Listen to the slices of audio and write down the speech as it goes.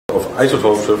of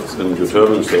isotope shifts in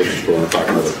deuterium states for dark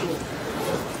matter.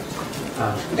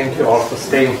 Thank you all for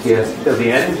staying here till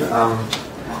the end.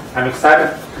 I'm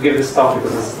excited to give this talk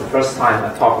because this is the first time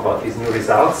I talk about these new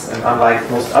results, and unlike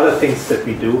most other things that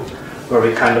we do, where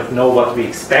we kind of know what we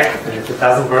expect, and if it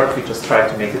doesn't work, we just try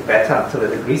to make it better until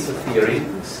it agrees with theory.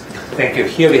 Thank you.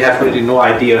 Here we have really no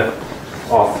idea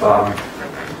of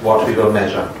what we will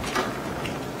measure.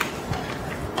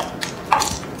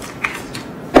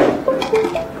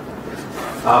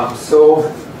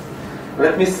 So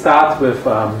let me start with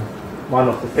one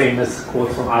of the famous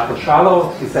quotes from Arthur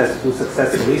Charlow. He says, to do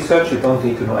successful research, you don't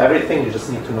need to know everything, you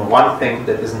just need to know one thing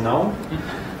that isn't known.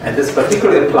 And this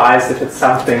particularly applies if it's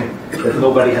something that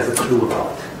nobody has a clue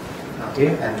about.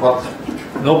 Okay? And what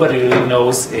nobody really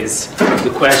knows is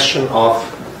the question of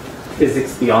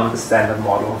physics beyond the standard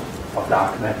model of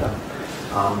dark matter.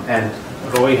 And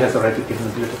Roy has already given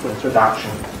a beautiful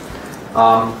introduction.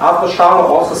 Arthur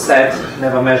Charlow also said,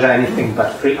 never measure anything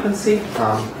but frequency.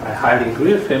 I highly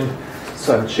agree with him.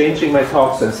 So I'm changing my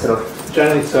talk. So instead of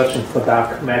generally searching for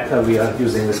dark matter, we are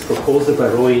using this proposal by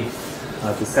Roy,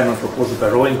 the seminal proposal by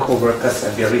Roy and co-workers,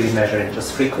 and we are really measuring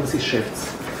just frequency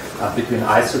shifts between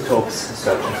isotopes,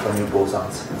 searching for new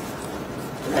bosons.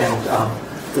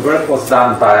 And the work was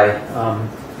done by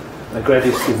my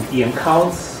graduate student Ian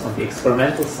Counts on the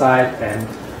experimental side, and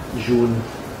June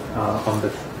on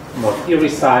the more theory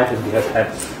side, and we have had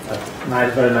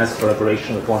a very nice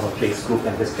collaboration with one of Jay's group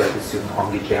and his graduate student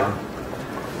Hongi Jeon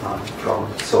from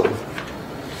Seoul.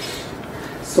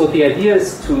 So the idea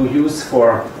is to use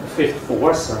for a fifth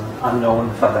force, an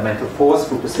unknown fundamental force,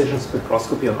 for precision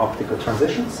spectroscopy on optical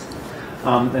transitions.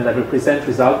 And I will present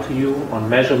result to you on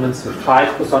measurements with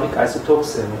 5 bosonic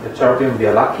isotopes. In ytterbium, we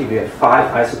are lucky, we have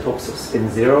 5 isotopes of spin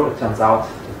 0. It turns out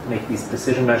to make these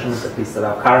precision measurements, at least at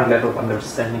our current level of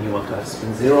understanding, you want to have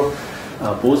spin 0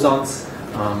 bosons.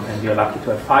 And we are lucky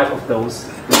to have 5 of those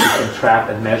which we can trap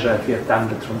and measure. We have done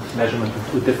the measurement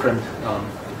in 2 different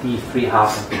D3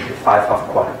 half and D5 half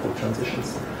quadrupole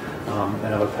transitions.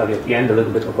 And I will tell you at the end a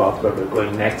little bit about where we're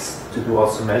going next to do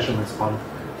also measurements on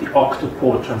the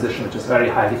octopole transition, which is very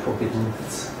highly forbidden.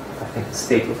 It's, I think, the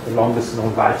state of the longest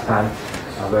known lifetime,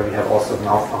 where we have also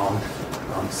now found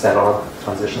several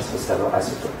transitions for several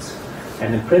isotopes.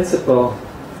 And in principle,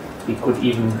 we could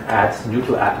even add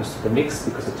neutral atoms to the mix,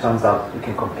 because it turns out we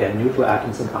can compare neutral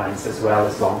atoms and ions as well,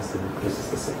 as long as the nucleus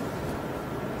is the same.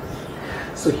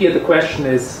 So here the question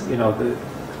is, you know,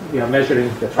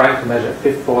 we're trying to measure a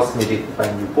fifth force mediated by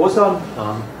a new boson.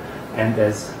 And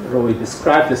as Roy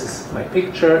described, this is my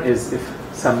picture, is if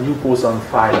some new boson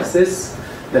phi exists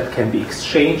that can be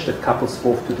exchanged, that couples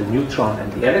both to the neutron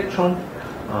and the electron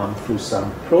through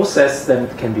some process, then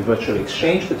it can be virtually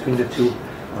exchanged between the two.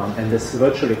 And this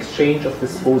virtual exchange of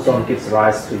this boson gives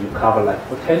rise to a Yukawa-like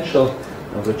potential,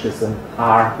 which is an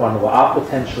R1 over R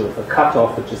potential with a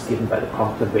cutoff, which is given by the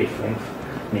Compton wavelength,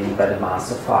 meaning by the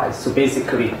mass of phi. So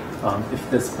basically,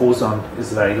 if this boson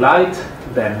is very light,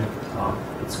 then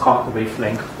its Compton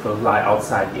wavelength will lie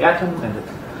outside the atom, and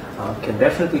it can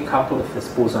definitely couple. If this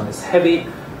boson is heavy,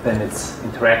 then its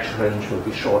interaction range will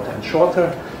be shorter and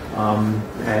shorter.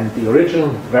 And the original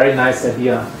very nice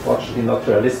idea, unfortunately not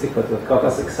realistic, but what got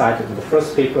us excited in the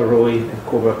first paper, Roy and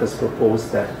co-workers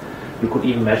proposed that you could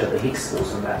even measure the Higgs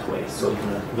boson that way. So even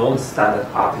a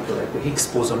non-standard particle like the Higgs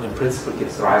boson in principle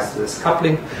gives rise to this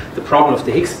coupling. The problem of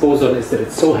the Higgs boson is that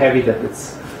it's so heavy that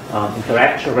its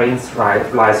interaction range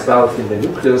lies well within the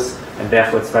nucleus, and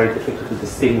therefore it's very difficult to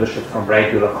distinguish it from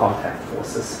regular contact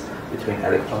forces between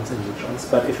electrons and neutrons.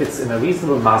 But if it's in a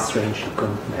reasonable mass range, you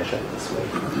can measure it this way.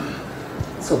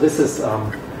 So this is,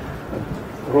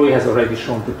 Roy has already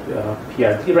shown the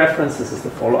PRD reference. This is the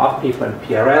follow-up paper in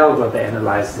PRL, where they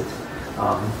analyzed it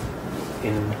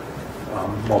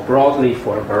more broadly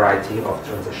for a variety of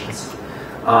transitions.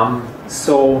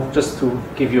 So just to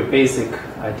give you a basic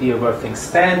idea where things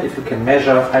stand, if you can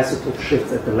measure isotope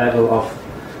shifts at the level of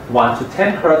 1 to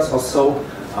 10 hertz or so,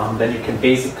 then you can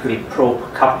basically probe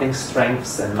coupling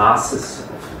strengths and masses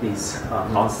of these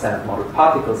non-standard model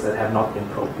particles that have not been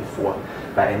probed before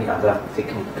by any other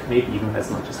technique, maybe even as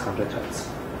much as 100 hertz.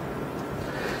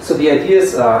 So the idea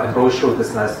is, and Roy showed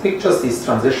this nice pictures, these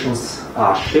transitions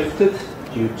are shifted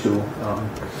due to,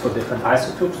 for different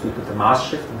isotopes, due to the mass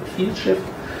shift and the field shift.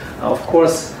 Of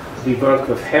course, we work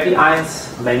with heavy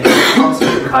ions, many electrons, so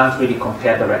you can't really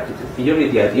compare directly to theory.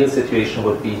 The ideal situation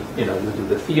would be, you know, you do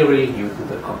the theory, you do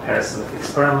the comparison with the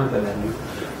experiment, and then you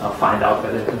find out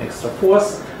whether it's an extra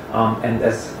force. And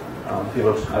as I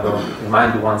will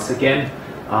remind you once again,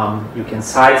 you can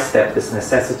sidestep this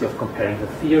necessity of comparing the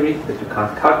theory that you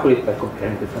can't calculate by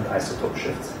comparing different isotope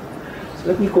shifts. So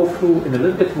let me go through in a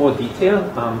little bit more detail.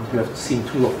 You have seen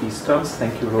two of these terms.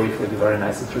 Thank you, Rory, for the very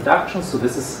nice introduction. So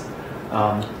this is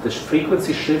the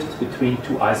frequency shift between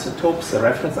two isotopes, a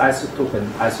reference isotope and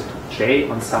isotope J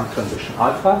on some transition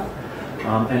alpha.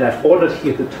 And I've ordered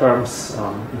here the terms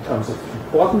in terms of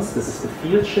importance. This is the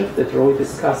field shift that Rory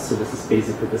discussed. So this is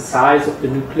basically the size of the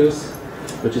nucleus,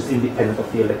 which is independent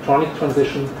of the electronic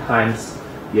transition, times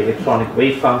the electronic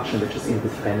wave function, which is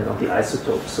independent of the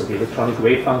isotope. So the electronic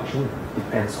wave function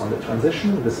depends on the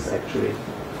transition. This is actually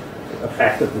a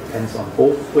factor that depends on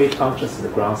both wave functions, in the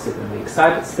ground state and the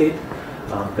excited state.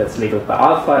 That's labeled by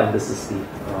alpha, and this is the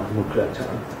nuclear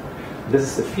term. This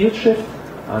is the field shift.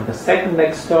 The second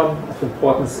next term of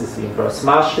importance is the inverse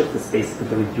mass shift. It's basically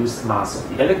the reduced mass of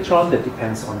the electron that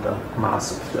depends on the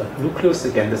mass of the nucleus.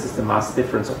 Again, this is the mass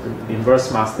difference of the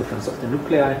inverse mass difference of the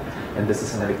nuclei, and this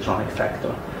is an electronic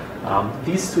factor.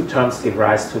 These two terms give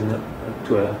rise to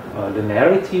a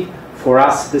linearity. For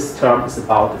us, this term is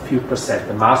about a few percent.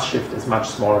 The mass shift is much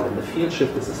smaller than the field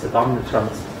shift. This is the dominant term.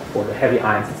 For the heavy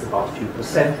ions, it's about a few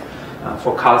percent.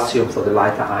 For calcium, for the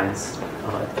lighter ions,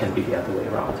 it can be the other way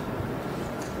around.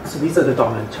 So these are the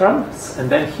dominant terms. And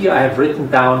then here I have written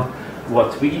down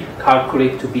what we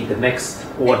calculate to be the next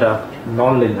order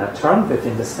nonlinear term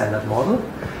within the standard model.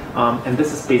 And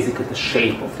this is basically the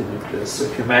shape of the nucleus. So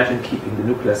if you imagine keeping the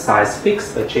nuclear size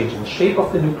fixed by changing the shape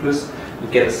of the nucleus, you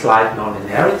get a slight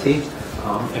nonlinearity.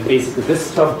 And basically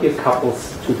this term here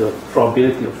couples to the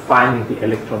probability of finding the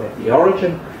electron at the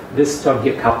origin. This term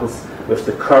here couples with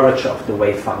the curvature of the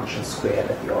wave function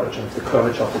squared at the origin, the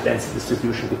curvature of the density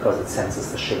distribution because it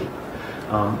senses the shape.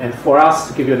 And for us,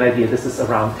 to give you an idea, this is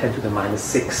around 10 to the minus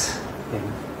 6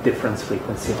 in difference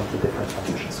frequency of the different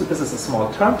functions. So this is a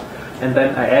small term. And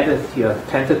then I added here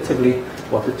tentatively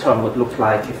what the term would look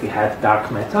like if we had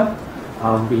dark matter.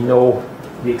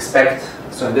 We expect,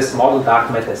 so in this model,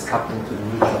 dark matter is coupling to the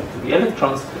neutron and to the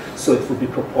electrons, so it would be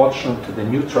proportional to the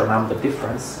neutron number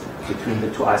difference between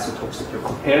the two isotopes that you're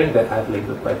comparing, that I've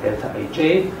labeled by delta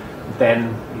Aj.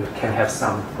 Then you can have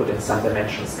put in some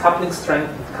dimensions coupling strength,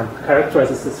 it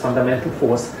characterizes this fundamental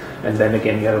force, and then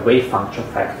again you have a wave function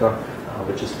factor,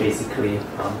 which is basically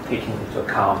taking into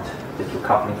account that you're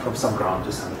coupling from some ground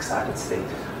to some excited state.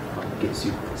 Gives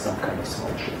you some kind of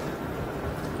small shift.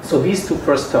 So these two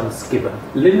first terms give a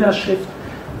linear shift.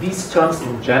 These terms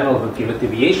in general will give a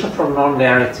deviation from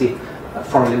linearity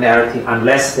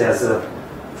unless there's a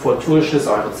fortuitous,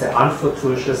 or I would say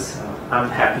unfortuitous,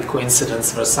 unhappy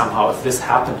coincidence where somehow if this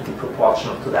happened to be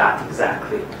proportional to that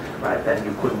exactly, right, then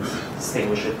you couldn't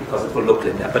distinguish it because it will look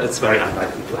linear, but it's very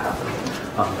unlikely to happen.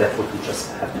 That would just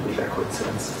have to be a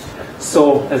coincidence.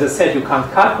 So as I said, you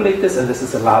can't calculate this, and this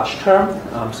is a large term.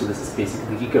 So this is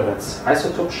basically gigahertz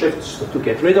isotope shift. So to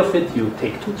get rid of it, you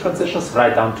take two transitions,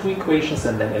 write down two equations,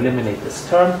 and then eliminate this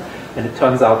term. And it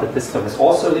turns out that this term is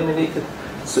also eliminated.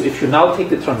 So if you now take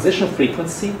the transition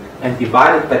frequency and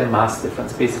divide it by the mass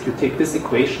difference, basically you take this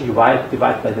equation, you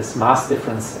divide by this mass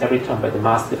difference, every term by the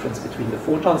mass difference between the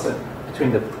photons and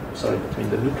between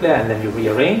the nuclei, and then you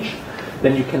rearrange.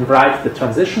 Then you can write the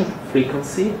transition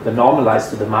frequency, the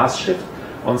normalized to the mass shift,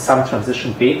 on some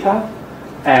transition beta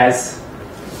as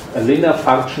a linear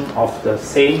function of the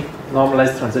same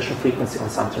normalized transition frequency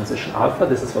on some transition alpha.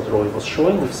 This is what Rory was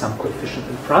showing with some coefficient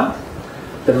in front.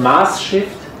 The mass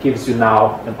shift gives you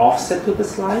now an offset to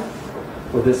this line.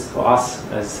 For us,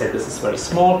 as I said, this is very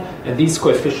small, and these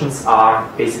coefficients are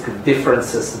basically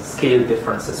differences, scale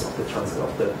differences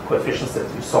of the coefficients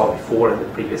that you saw before in the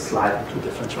previous slide in two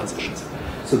different transitions.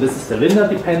 So this is the linear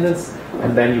dependence,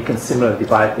 and then you can similarly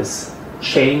divide this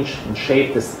change in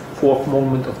shape, this fourth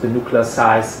moment of the nuclear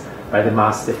size, by the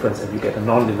mass difference, and you get a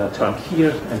nonlinear term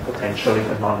here, and potentially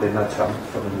a nonlinear term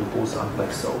from a new boson,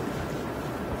 like so.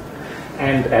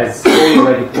 And as Rory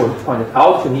already pointed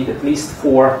out, you need at least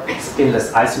 4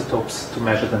 spinless isotopes to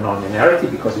measure the nonlinearity,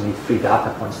 because you need 3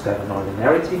 data points to have a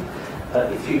nonlinearity.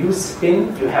 If you use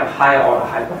spin, you have higher order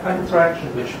hyperfine interaction,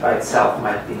 which by itself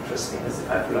might be interesting, as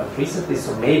I've learned recently.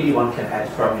 So maybe one can add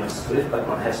fermions to it, but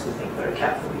one has to think very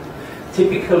carefully.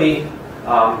 Typically,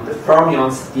 the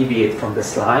fermions deviate from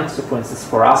this line. So for instance,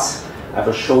 for us, I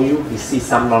will show you, we see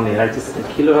some nonlinearities at the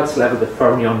kilohertz level. The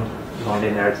fermion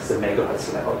nonlinearity is at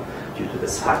megahertz level, due to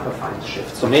this hyperfine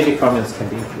shift. So maybe fermions can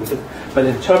be included. But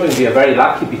in terbium, we are very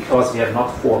lucky because we have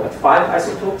not 4 but 5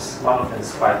 isotopes. One of them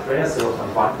is quite rare,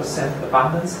 0.1%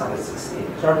 abundance,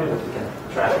 168 terbium, but we can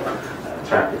trap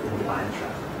it in the ion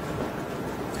trap.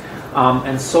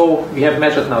 And so we have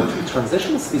measured now 2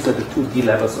 transitions. These are the 2 D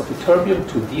levels of ytterbium,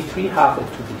 2D3 half and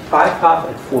 2D5 half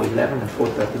at 411 and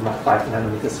 435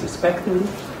 nanometers respectively.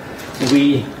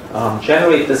 we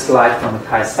generate this light from a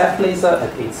Chi-Ceph laser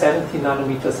at 870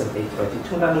 nanometers and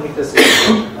 822 nanometers,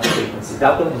 a frequency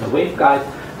double in the waveguide,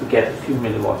 to get a few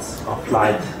milliwatts of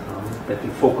light that we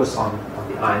focus on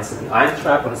the ions in the ion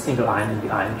trap, on a single ion in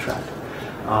the ion trap.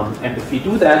 And if we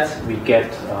do that, we get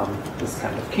this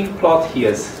kind of kink plot.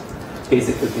 Here's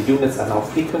basically the units are now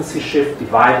frequency shift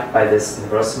divided by this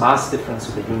inverse mass difference,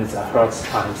 so the units are Hertz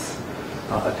times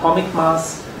atomic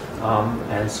mass.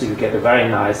 And so you get a very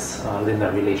nice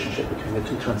linear relationship between the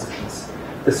two transitions.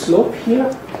 The slope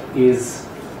here is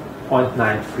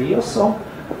 0.93 or so.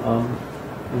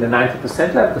 In the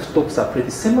 90% level, the slopes are pretty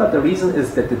similar. The reason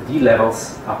is that the D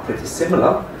levels are pretty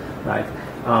similar, right?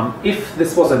 If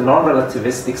this was a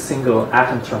non-relativistic single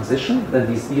atom transition, then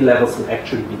these D levels would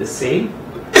actually be the same.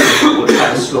 You would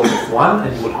have a slope of 1,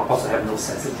 and you would also have no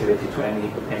sensitivity to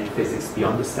any physics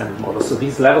beyond the standard model. So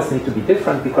these levels need to be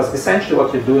different, because essentially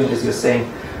what you're doing is you're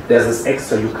saying there's this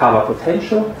extra Yukawa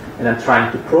potential, and I'm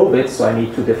trying to probe it, so I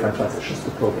need two different transitions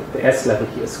to probe it. The S level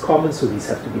here is common, so these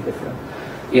have to be different.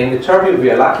 In the ytterbium,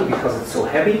 we are lucky because it's so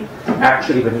heavy.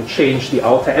 Actually, when you change the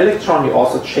outer electron, you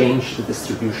also change the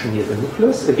distribution near the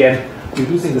nucleus. Again, you're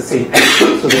using the same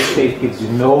action, so this state gives you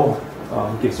no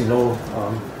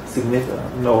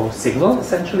signal,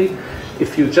 essentially.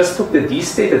 If you just took the D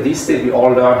state we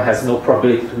all learn has no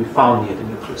probability to be found near the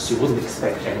nucleus. You wouldn't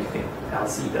expect anything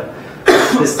else either.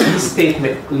 This D state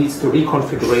leads to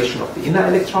reconfiguration of the inner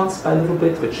electrons by a little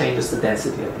bit, which changes the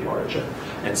density at the origin.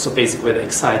 And so basically, when they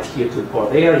excite here to or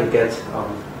there, you get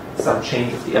some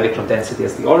change of the electron density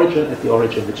at the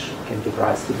origin, which can give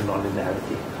rise to the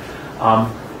nonlinearity.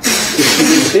 If we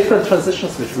use different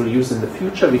transitions, which we'll use in the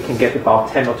future, we can get about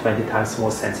 10 or 20 times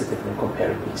more sensitive when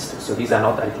comparing these two. So these are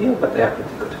not ideal, but they are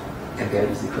pretty good, and they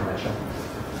are easy to measure.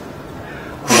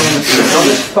 Now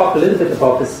let's talk a little bit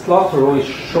about this plot. Roy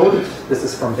showed it. This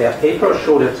is from their paper.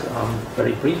 Showed it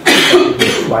very briefly, but we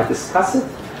didn't quite discuss it.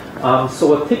 So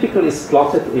what typically is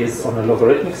plotted is on a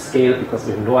logarithmic scale, because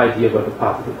we have no idea where the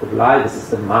particle could lie. This is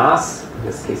the mass, in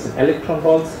this case in electron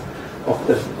volts,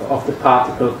 of the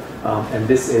particle, and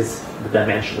this is the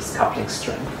dimensionless coupling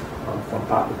strength from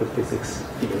particle physics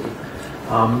theory.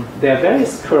 There are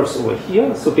various curves over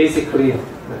here. So basically,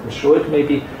 let me show it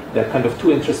maybe. There are kind of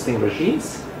two interesting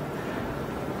regimes.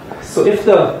 So if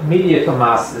the mediator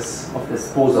mass of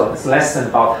this boson is less than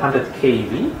about 100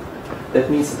 keV, that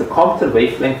means that the Compton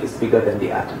wavelength is bigger than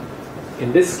the atom.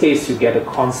 In this case, you get a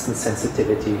constant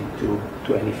sensitivity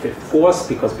to any fifth force,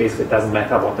 because basically it doesn't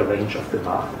matter what the range of the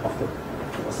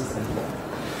forces anymore.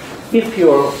 If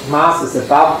your mass is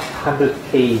above 100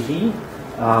 keV,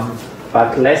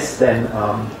 but less than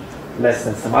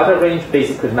some other range,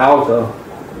 basically now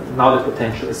the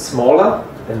potential is smaller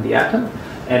than the atom,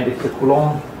 and if the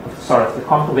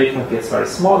Compton wavelength gets very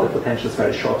small, the potential is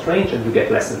very short range, and you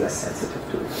get less and less sensitive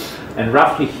to it. And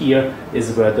roughly here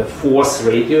is where the force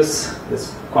radius,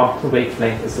 this Compton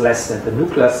wavelength, is less than the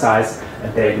nuclear size,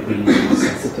 and there you really lose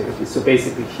sensitivity. So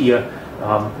basically here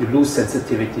you lose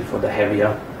sensitivity for the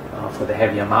heavier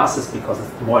masses, because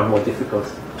it's more and more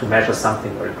difficult to measure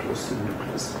something very close to the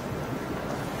nucleus.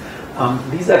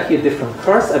 These are here different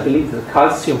curves. I believe the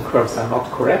calcium curves are not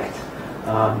correct.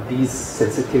 These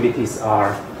sensitivities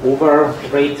are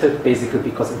overrated, basically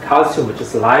because in calcium, which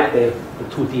is light, the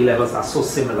 2D levels are so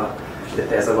similar that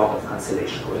there's a lot of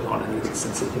cancellation going on in the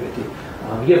sensitivity.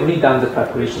 We have redone the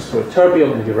calculations for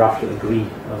ytterbium, and we roughly agree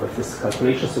with this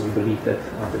calculation, so we believe that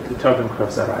the ytterbium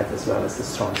curves are right, as well as the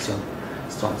strontium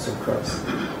curves.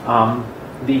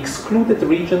 The excluded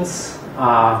regions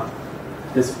are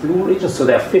this blue region, so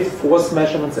there are fifth force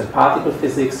measurements in particle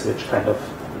physics, which kind of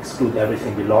exclude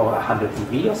everything below 100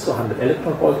 eV, or so 100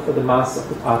 electron volt for the mass of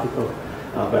the particle,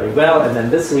 very well. And then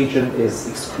this region is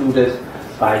excluded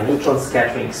by neutron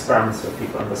scattering experiments, where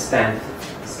people understand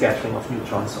scattering of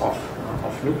neutrons of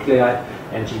nuclei,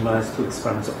 and G-2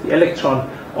 experiments of the electron.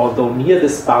 Although near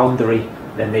this boundary,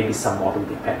 there may be some model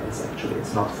dependence. Actually,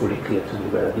 it's not fully clear to me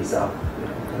whether these are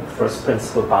first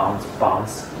principle bounds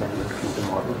when you include the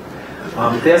model.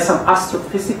 There are some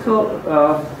astrophysical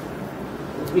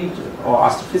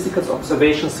astrophysics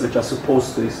observations which are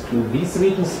supposed to exclude these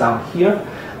regions down here.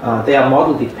 They are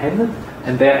model dependent,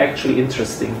 and they're actually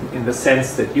interesting in the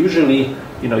sense that usually,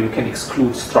 you can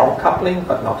exclude strong coupling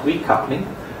but not weak coupling.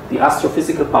 The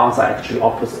astrophysical bounds are actually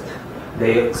opposite.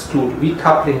 They exclude weak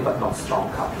coupling but not strong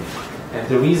coupling. And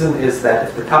the reason is that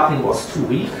if the coupling was too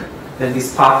weak, then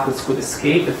these particles could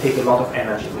escape and take a lot of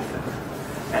energy with them.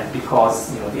 And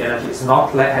because the energy has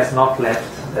not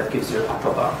left, that gives you an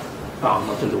upper bound,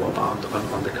 not a lower bound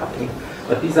on the coupling.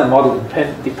 But these are model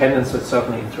dependent, so it's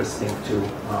certainly interesting to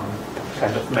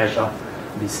kind of measure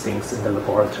these things in the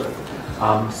laboratory.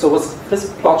 So what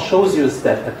this plot shows you is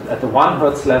that at the 1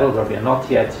 Hertz level, where we are not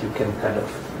yet, you can kind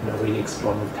of really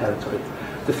explore new territory.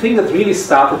 The thing that really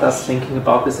started us thinking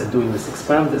about this and doing this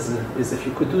experiment is if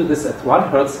you could do this at 1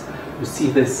 Hertz, you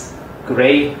see this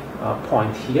gray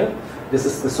point here. This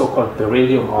is the so-called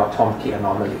beryllium or Atomic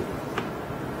anomaly.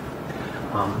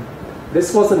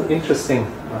 This was an interesting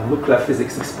nuclear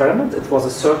physics experiment. It was a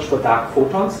search for dark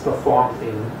photons performed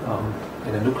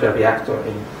in a nuclear reactor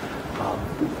in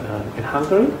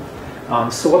Hungary.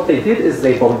 So what they did is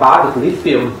they bombarded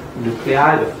lithium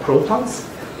nuclei with protons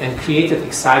and created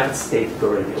excited state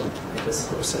beryllium in this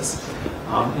process.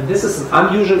 And this is an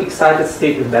unusual excited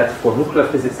state in that for nuclear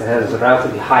physics it has a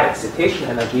relatively high excitation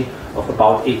energy of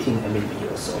about 18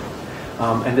 MeV or so.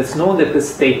 And it's known that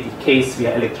this state decays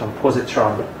via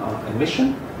electron-positron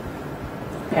emission.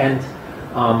 And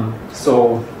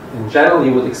so in general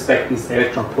you would expect these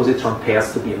electron-positron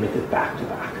pairs to be emitted back to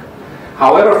back.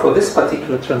 However, for this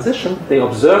particular transition, they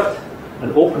observed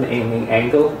an opening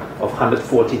angle of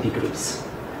 140 degrees.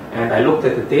 And I looked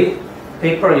at the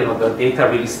paper, the data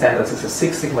really stands as a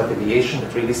 6 sigma deviation.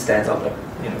 It really stands out,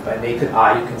 by naked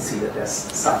eye, you can see that there's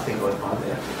something going on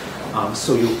there.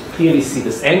 So you clearly see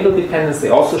this angle dependence. They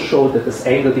also showed that this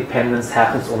angle dependence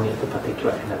happens only at a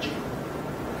particular energy,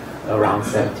 around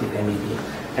 17 MeV.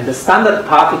 And the standard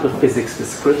particle physics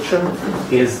description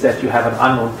is that you have an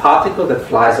unknown particle that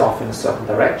flies off in a certain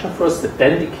direction first, that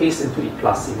then decays into E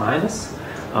plus, E minus,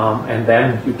 and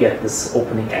then you get this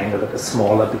opening angle that is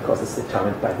smaller because it's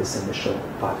determined by this initial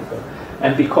particle.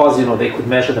 And because they could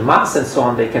measure the mass and so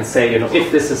on, they can say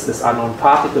if this is this unknown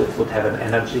particle, it would have an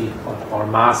energy or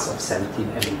mass of 17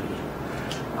 MeV.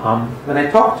 When I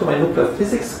talk to my nuclear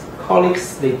physics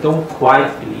colleagues, they don't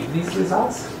quite believe these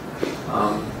results.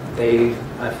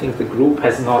 I think the group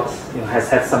has not, has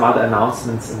had some other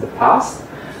announcements in the past,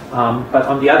 but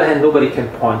on the other hand, nobody can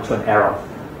point to an error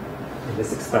in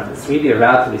this experiment. It's really a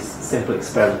relatively simple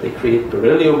experiment. They create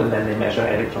beryllium and then they measure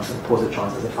electrons and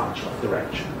positrons as a function of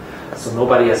direction. So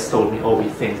nobody has told me, oh, we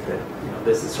think that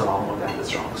this is wrong or that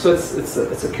is wrong. So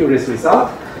it's a curious result,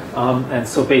 and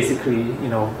so basically,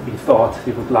 we thought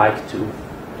we would like to,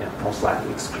 most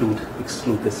likely exclude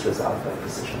this result by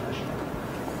precision measurement.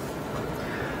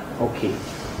 Okay,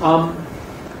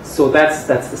 so that's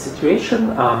the situation.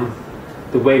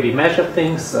 The way we measure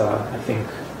things, I think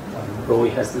Roy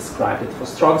has described it for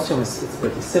strontium. It's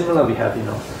pretty similar. We have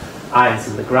ions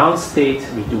in the ground state.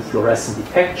 We do fluorescent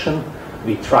detection.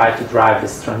 We try to drive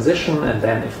this transition, and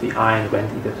then if the ion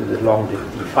went either to the long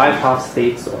D5 half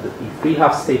states or the D3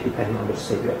 half state, depending on which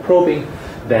state we are probing,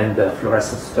 then the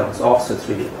fluorescence turns off. So it's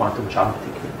really a quantum jump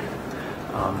technique.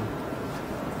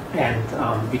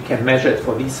 And we can measure it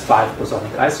for these 5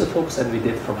 bosonic isotopes, and we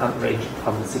did from range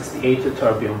from 168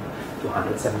 ytterbium to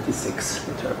 176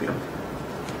 ytterbium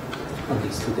on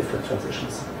these 2 different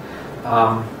transitions.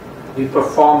 We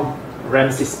perform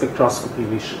Ramsey spectroscopy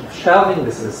with shelving.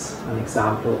 This is an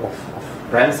example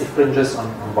of Ramsey fringes on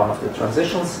one of the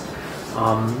transitions.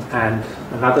 And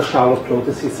another Charlotte plot,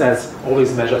 he says,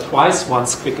 always measure twice,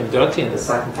 once quick and dirty, and the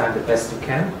second time the best you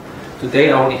can.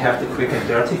 Today I only have the quick and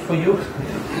dirty for you.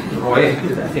 Roy,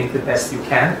 I think the best you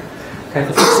can kind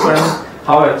of experiment.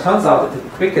 However, it turns out that the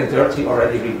quick and dirty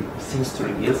already seems to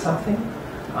reveal something.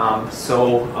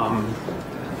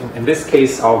 In this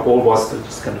case, our goal was to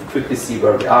just kind of quickly see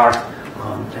where we are,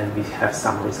 and we have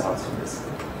some results from this.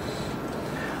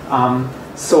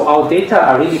 So our data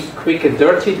are really quick and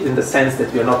dirty in the sense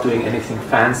that we are not doing anything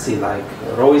fancy like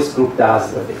Roy's group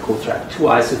does, where they co-track 2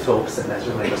 isotopes and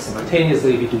measure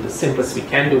simultaneously. We do the simplest we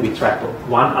can do. We track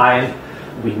 1 ion.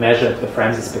 We measure it with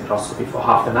Ramsey spectroscopy for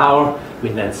half an hour. We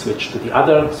then switch to the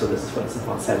other. So this is, for instance,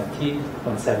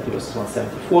 170 versus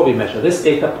 174. We measure this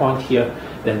data point here.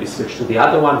 Then we switch to the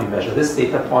other one. We measure this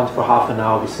data point for half an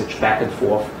hour. We switch back and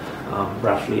forth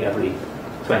roughly every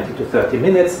 20 to 30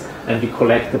 minutes. And we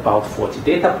collect about 40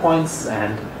 data points.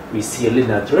 And we see a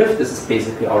linear drift. This is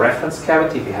basically our reference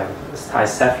cavity. We have this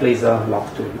high-Ceph laser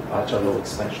locked to ultra-low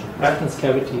expansion reference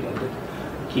cavity. And it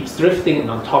keeps drifting.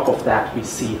 And on top of that, we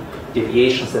see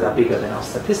deviations that are bigger than our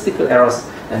statistical errors,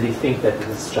 and we think that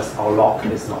this is just our lock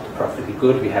is not perfectly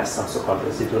good. We have some so-called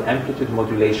residual amplitude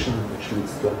modulation, which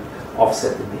leads to an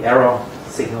offset in the error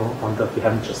signal on the, we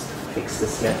haven't just fixed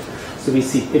this yet. So we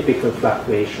see typical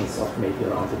fluctuations of maybe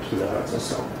around a kilohertz or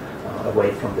so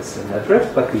away from this linear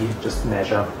drift, but we just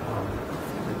measure,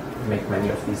 make many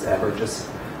of these averages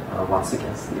once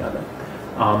against the other.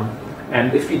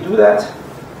 And if we do that,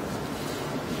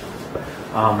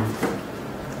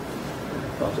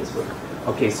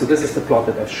 okay, so this is the plot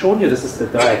that I've shown you. This is the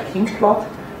Dirac-King plot.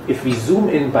 If we zoom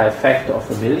in by a factor of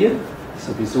 1,000,000,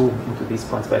 So we zoom into these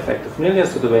points by a factor of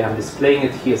millions. So the way I'm displaying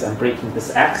it here is I'm breaking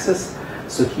this axis.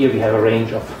 So here we have a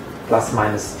range of plus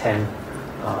minus 10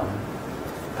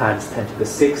 times 10 to the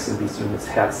 6 in these units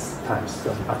hertz times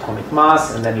the atomic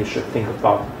mass. And then you should think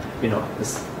about,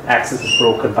 this axis is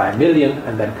broken by a million,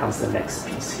 and then comes the next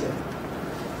piece here.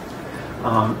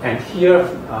 And here,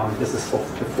 this is for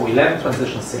the 411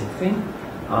 transition, same thing.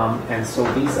 And so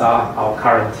these are our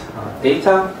current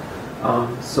data.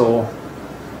 So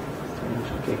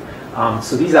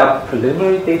these are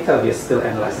preliminary data. We are still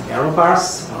analyzing error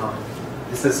bars.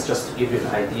 This is just to give you an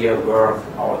idea where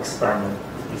our experiment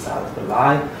result will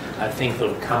lie. I think it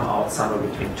will come out somewhere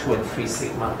between 2 and 3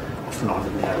 sigma of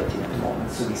nonlinearity at the moment.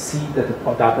 So we see that the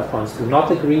data points do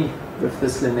not agree with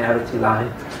this linearity line.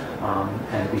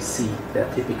 And we see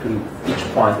that typically each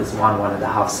point is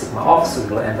 1.5 sigma off, so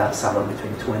we'll end up somewhere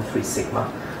between 2 and 3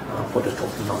 sigma for the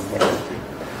total nonlinearity.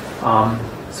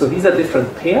 So these are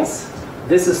different pairs.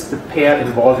 This is the pair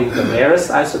involving the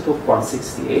rarest isotope,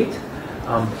 168.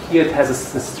 Here it has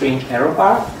a strange error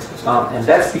bar, and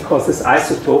that's because this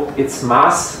isotope, its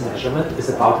mass measurement is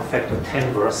about a factor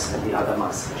 10 worse than the other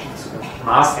mass measurement. So the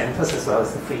mass enters as well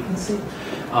as the frequency.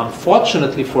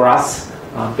 Fortunately for us,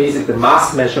 basically the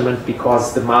mass measurement,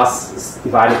 because the mass is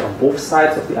divided on both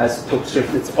sides of the isotope strip,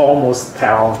 it's almost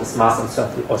parallel. This mass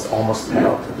uncertainty was almost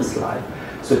parallel to this line.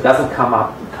 So it doesn't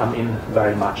come in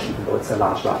very much, even though it's a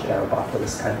large error bar for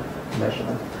this kind of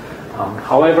measurement.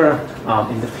 However,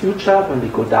 in the future, when we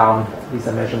go down, these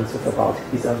are measurements of about,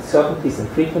 these uncertainties in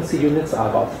frequency units are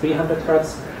about 300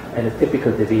 hertz, and a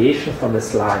typical deviation from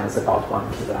this line is about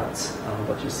 1 kilohertz,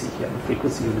 what you see here in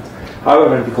frequency units. However,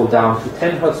 when we go down to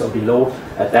 10 hertz or below,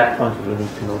 at that point we will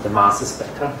need to know the masses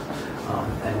better.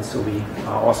 And so we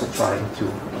are also trying to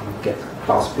get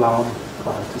Klaus Blaum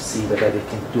to see whether they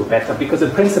can do better. Because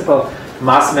in principle,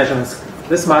 mass measurements,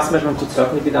 this mass measurement could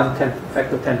certainly be done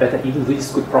factor 10 better. Even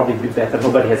these could probably be better.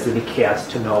 Nobody has really cared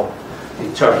to know the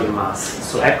terbium mass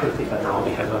so accurately, but now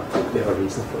we have a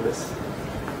reason for this.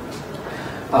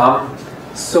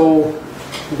 So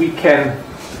we can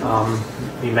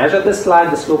we measure this line,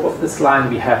 the slope of this line.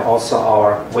 We have also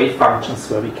our wave functions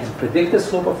where we can predict the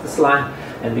slope of this line,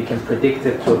 and we can predict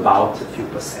it to about a few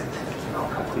percent. In our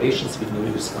calculations, we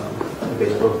use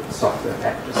available software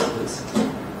packages for this.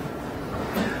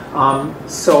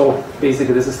 So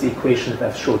basically, this is the equation that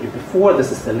I've showed you before.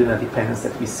 This is the linear dependence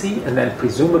that we see, and then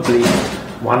presumably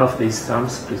one of these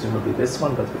terms, presumably this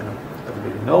one, but we don't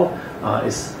really know,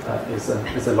 is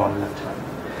a nonlinear term.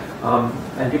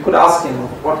 And you could ask,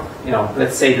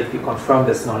 let's say that we confirm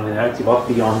this nonlinearity, what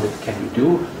beyond it can we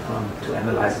do to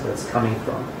analyze where it's coming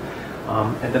from?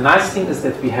 And the nice thing is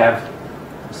that we have,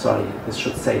 this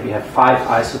should say we have 5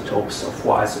 isotopes or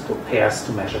 4 isotope pairs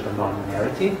to measure the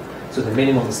nonlinearity. So the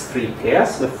minimum is 3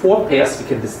 pairs. With 4 pairs, we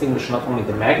can distinguish not only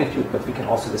the magnitude, but we can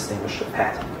also distinguish the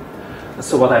pattern. And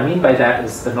so what I mean by that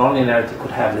is the nonlinearity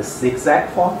could have this zigzag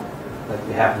form that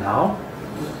we have now,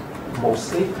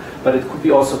 mostly, but it could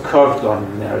be also curved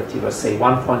nonlinearity, where say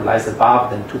 1 point lies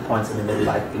above, then 2 points in the middle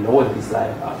lie below, and these lie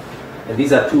above. And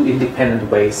these are 2 independent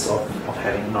ways of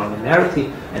having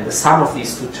nonlinearity, and the sum of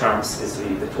these 2 terms is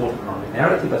really the total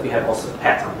nonlinearity, but we have also a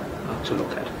pattern to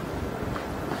look at.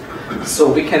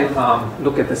 So we can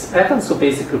look at this pattern. So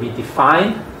basically we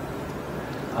define,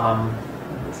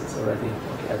 this is already,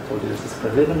 okay, I told you this is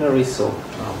preliminary, so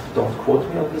don't quote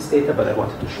me on this data, but I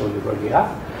wanted to show you where we are.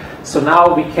 So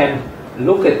now we can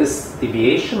look at this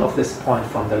deviation of this point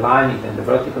from the line, either in the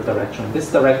vertical direction or in this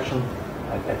direction.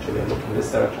 Actually, I'm looking in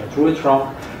this direction, I drew it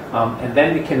wrong. And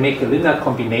then we can make a linear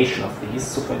combination of these.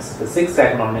 So for instance, the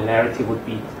zigzag nonlinearity would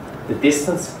be the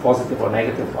distance, positive or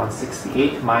negative,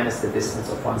 168 minus the distance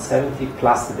of 170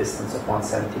 plus the distance of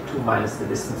 172 minus the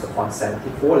distance of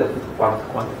 174. That would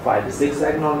quantify the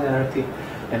zigzag nonlinearity.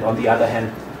 And on the other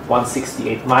hand,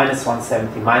 168 minus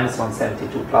 170 minus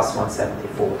 172 plus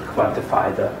 174 would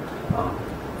quantify the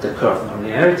curve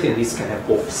nonlinearity. And these can have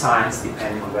both signs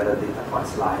depending on whether the data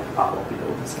points lie above or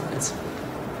below these lines.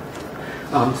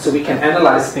 So we can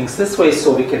analyze things this way.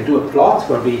 So we can do a plot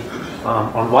where we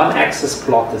on one axis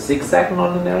plot the zigzag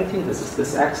nonlinearity, this is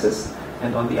this axis,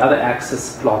 and on the other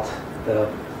axis plot the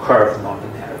curve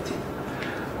nonlinearity.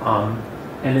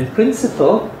 And in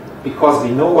principle, because we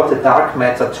know what the dark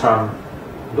matter term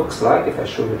looks like, if I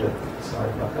show you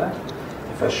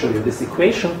if I show you this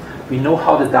equation, we know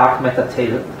how the dark matter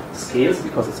tail scales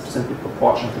because it's simply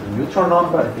proportional to the neutron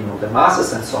number, and we know the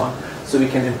masses and so on. So we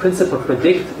can in principle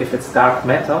predict if it's dark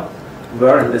matter,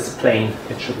 where in this plane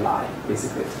it should lie.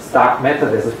 Basically, if it's dark matter,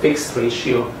 there's a fixed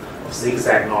ratio of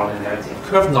zigzag nonlinearity and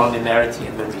curve nonlinearity,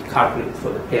 and when we calculate for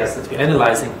the pairs that we're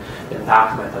analyzing, then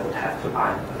dark matter would have to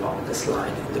lie along this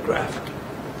line in the graph.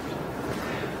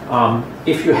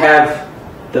 If you have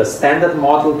the standard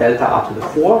model, delta r to the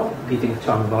 4, leading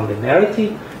term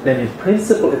nonlinearity, then in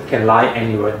principle it can lie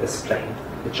anywhere in this plane.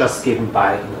 It's just given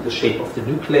by the shape of the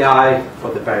nuclei for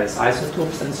the various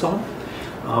isotopes and so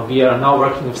on. We are now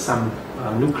working with some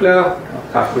nuclear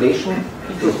calculation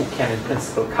people who can in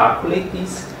principle calculate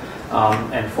these.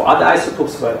 And for other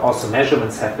isotopes where also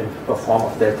measurements have been performed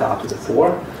of delta r to the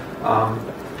 4,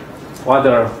 for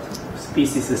other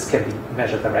species this can be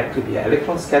measured directly via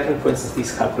electron scattering. For instance,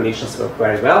 these calculations work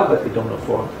very well, but we don't know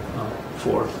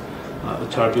for the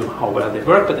terbium how well they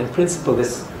work. But in principle,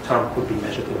 this term could be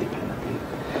measured independently.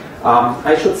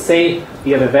 I should say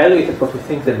we have evaluated what we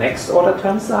think the next order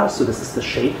terms are. So this is the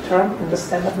shape term in the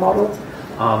standard model.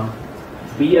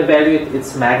 We evaluate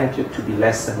its magnitude to be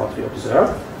less than what we observe.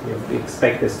 We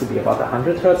expect this to be about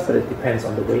 100 Hertz, but it depends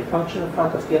on the wave function in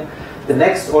front of here. The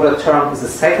next order term is the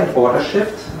second order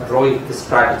shift. Roy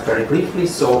described it very briefly.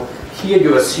 So here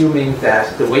you're assuming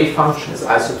that the wave function is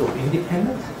isotope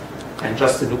independent and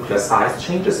just the nuclear size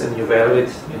changes, and you evaluate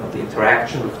the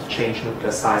interaction with the changed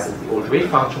nuclear size and the old wave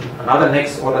function. Another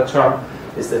next order term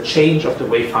is the change of the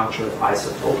wave function of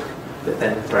isotope that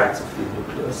then interacts with the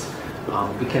nucleus.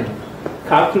 We can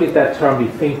calculate that term. We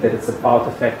think that it's about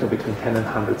a factor between 10 and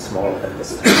 100 smaller than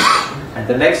this term. And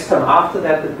the next term after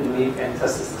that we believe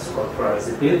enters is the so-called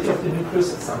polarizability of the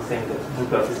nucleus. It's something that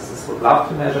nuclear physicists would love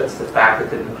to measure. It's the fact that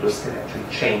the nucleus can actually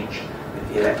change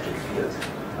in the electric field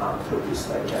produced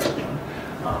by the electron.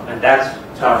 And that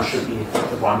term should be at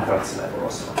the 1 Hertz level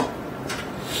or so.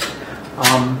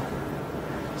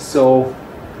 So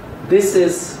this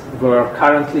is where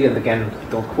currently, and again,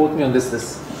 don't quote me on this,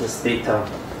 this data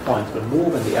point will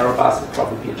move and the error bars will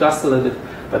probably be adjusted a little bit,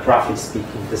 but roughly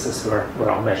speaking, this is where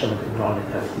our measurement in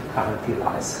nonlinearity currently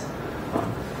lies.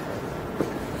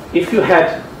 If you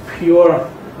had pure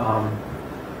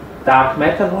dark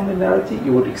matter nonlinearity,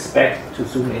 you would expect to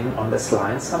zoom in on this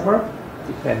line somewhere,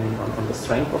 depending on the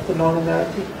strength of the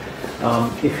nonlinearity.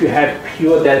 If you had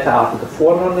pure delta r to the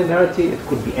 4 nonlinearity, it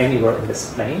could be anywhere in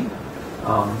this plane,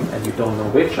 and you don't know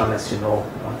which unless you know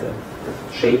the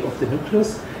shape of the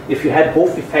nucleus. If you had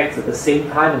both effects at the same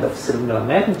time and of similar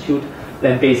magnitude,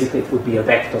 then basically it would be a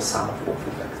vector sum of both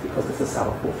effects, because it's a sum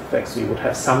of both effects. So you would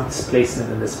have some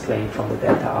displacement in this plane from the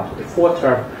delta r to the 4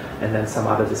 term, and then some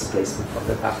other displacement from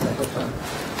the dark matter term.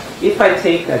 If I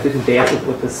take, I didn't dare to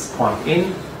put this point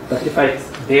in, but if I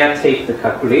dare take the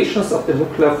calculations of the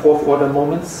nuclear fourth order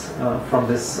moments from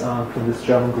this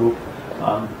German group,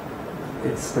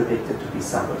 it's predicted to be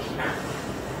somewhere here.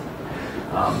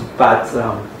 But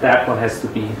that one has to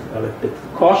be a little bit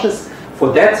cautious.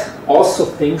 For that, also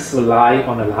things will lie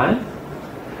on a line.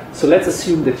 So let's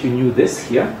assume that you knew this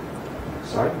here.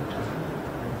 Sorry,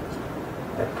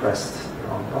 I pressed the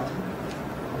wrong button.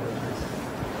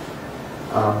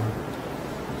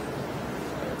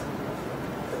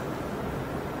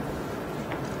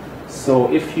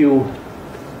 So if you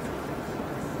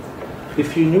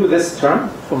knew this term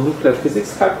from nuclear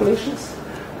physics calculations,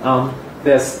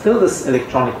 there's still this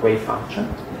electronic wave function.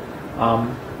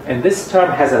 And this term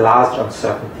has a large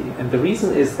uncertainty. And the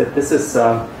reason is that this is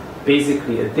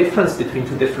basically a difference between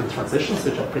two different transitions,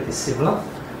 which are pretty similar.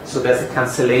 So there's a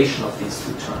cancellation of these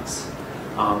two terms.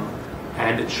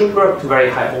 And it should work to very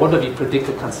high order. We predict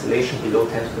a cancellation below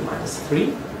 10 to the minus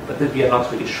 3. But then we are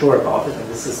not really sure about it. And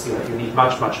this is, you need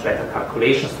much, much better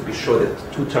calculations to be sure that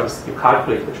the two terms that you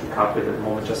calculate, which we calculate at the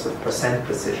moment just with percent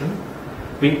precision.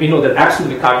 We know that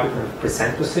absolutely calculate with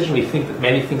percent precision. We think that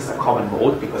many things are common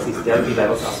mode because these delta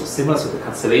levels are so similar, so the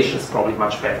cancellation is probably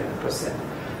much better than percent.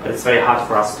 But it's very hard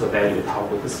for us to evaluate how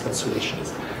good this cancellation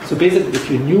is. So basically, if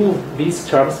you knew these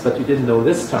terms, but you didn't know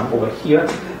this term over here,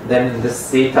 then in this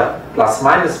zeta plus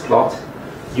minus plot,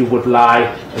 you would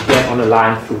lie again on a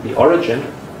line through the origin,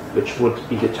 which would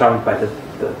be determined by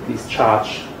these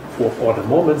charged fourth order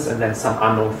moments, and then some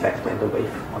unknown factor on the wave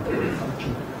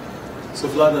function. So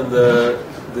Vladan,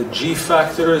 the G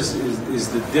factor is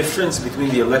the difference between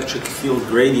the electric field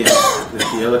gradient that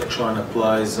the electron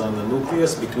applies on the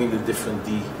nucleus between the different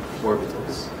d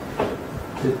orbitals.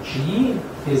 The G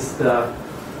is the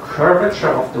curvature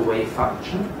of the wave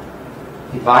function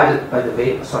divided by the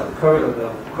wave, the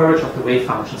curvature of the wave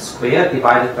function squared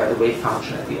divided by the wave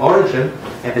function at the origin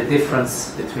and the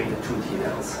difference between the two t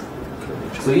levels.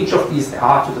 So each of these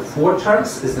r to the 4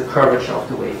 terms is the curvature of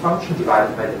the wave function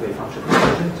divided by the wave function at the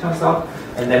origin, it turns out,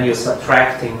 and then you're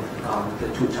subtracting the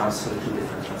two terms for the two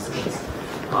different transitions.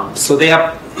 So they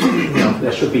are,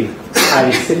 they should be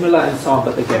highly similar and so on,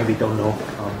 but again, we don't know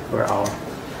where our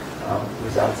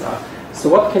results are. So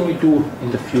what can you do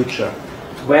in the future?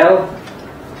 Well,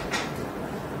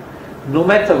 no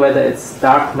matter whether it's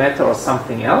dark matter or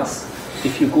something else,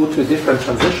 if you go to a different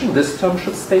transition, this term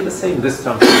should stay the same, this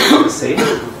term should stay the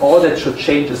same. All that should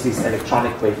change is these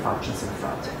electronic wave functions in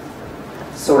front.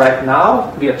 So right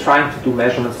now, we are trying to do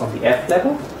measurements on the F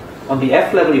level. On the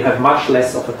F level, you have much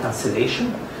less of a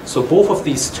cancellation. So both of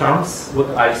these terms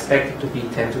are expected to be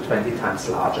 10 to 20 times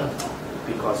larger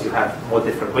because you have more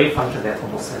different wave function, therefore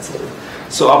more sensitive.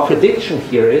 So our prediction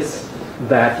here is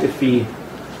that if we,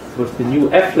 with the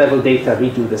new F level data,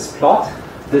 redo this plot,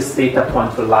 this data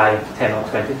point will lie 10 or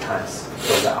 20 times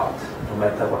further out, no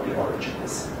matter what the origin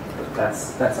is. But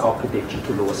that's our prediction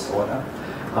to lowest order.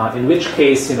 In which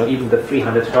case, even the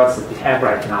 300 hertz that we have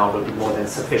right now will be more than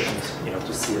sufficient,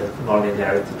 to see the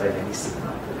nonlinearity by any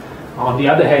signal. On the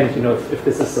other hand, if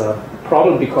this is a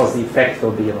problem because the effect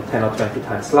will be 10 or 20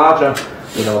 times larger,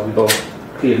 we will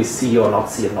clearly see or not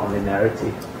see a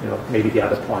nonlinearity. Maybe the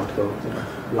other point will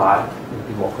lie, will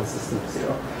be more consistent with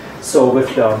 0. So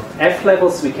with the F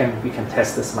levels, we can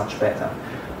test this much better.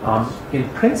 In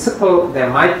principle, there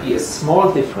might be a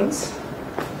small difference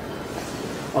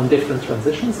on different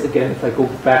transitions. Again, if I go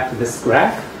back to this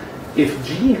graph, if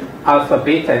G alpha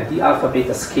beta and D alpha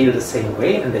beta scale the same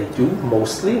way, and they do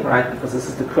mostly, right, because this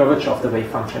is the curvature of the wave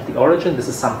function at the origin, this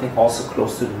is something also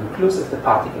close to the nucleus if the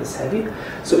particle is heavy.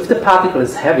 So if the particle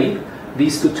is heavy,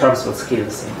 these two terms will scale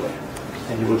the same way,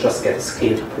 and you will just get a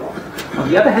scaled plot. On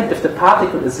the other hand, if the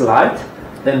particle is light,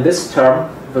 then this term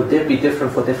will be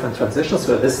different for different transitions,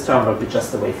 where this term will be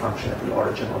just the wave function at the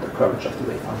origin, or the curvature of the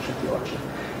wave function at the origin.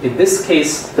 In this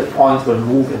case, the point will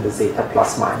move in the zeta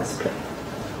plus minus plane.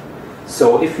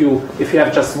 So if you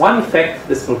have just one effect,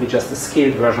 this will be just a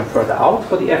scaled version further out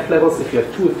for the F levels. If you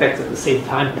have two effects at the same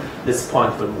time, this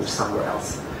point will move somewhere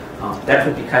else. That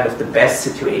would be kind of the best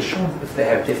situation if they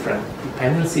have different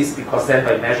dependencies, because then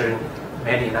by measuring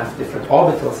many enough different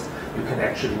orbitals, you can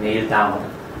actually nail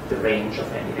down the range of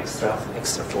any extra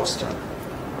force term.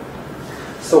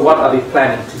 So what are we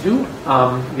planning to do?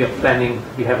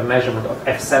 We have a measurement of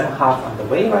F7 half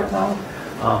underway right now.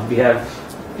 We have,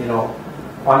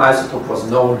 one isotope was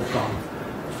known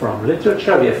from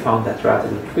literature. We have found that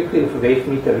relatively quickly with a wave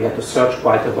meter. We had to search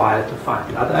quite a while to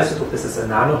find the other isotope. This is a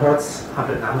nanohertz,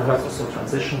 100 nanohertz or so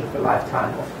transition with a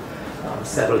lifetime of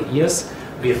several years.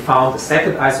 We have found the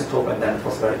second isotope, and then it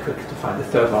was very quick to find the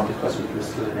third one because we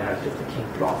used the linearity of the King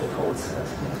plot that holds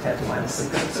at 10 to minus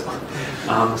 6 and so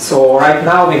on. So right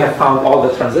now we have found all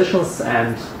the transitions,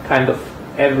 and kind of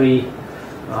every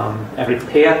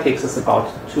pair takes us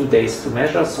about 2 days to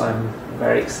measure. So I'm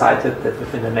very excited that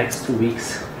within the next 2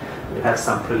 weeks we have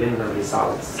some preliminary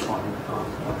results on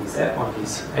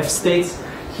these F states.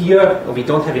 Here, we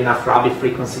don't have enough Rabi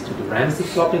frequency to do Ramsey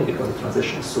plotting because the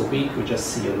transition is so weak. We just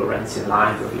see a Lorentzian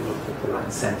line where we will put the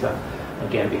line center.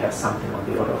 Again, we have something on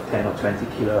the order of 10 or 20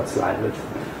 kilohertz line width,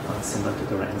 similar to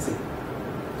the Ramsey.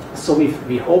 So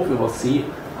we hope we will see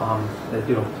that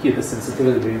here the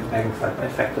sensitivity will be magnified by a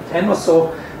factor 10 or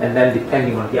so, and then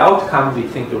depending on the outcome, we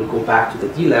think we will go back to the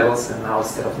D levels, and now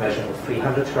instead of measuring with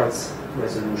 300 hertz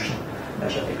resolution,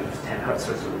 measure maybe with 10 hertz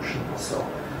resolution or so.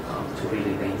 To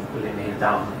really nail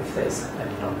down if there is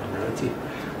any nonlinearity.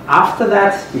 After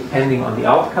that, depending on the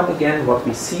outcome again, what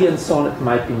we see and so on, it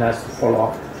might be nice to follow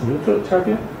up neutral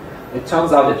turbine. It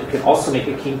turns out that you can also make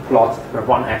a King plot where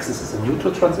one axis is a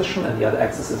neutral transition and the other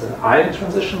axis is an ion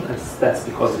transition, and that's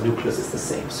because the nucleus is the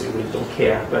same, so you really don't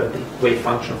care whether the wave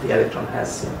function of the electron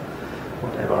has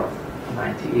whatever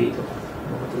 98 or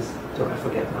what is the term, I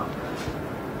forget now.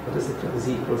 What is it?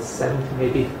 Z equals 70,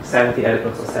 maybe 70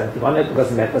 electrons or 71 electrons,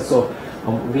 doesn't matter. So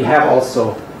we have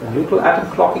also a neutral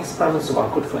atom clock experiment. So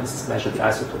one could, for instance, measure the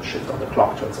isotope shift on the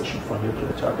clock transition for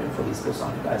nuclear turbine for these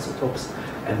bosonic isotopes,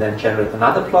 and then generate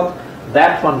another plot.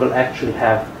 That one will actually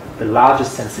have the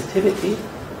largest sensitivity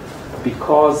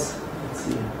because, let's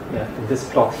see, in this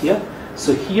plot here.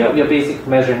 So here we are basically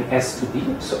measuring S to D.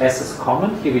 So S is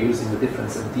common. Here we're using the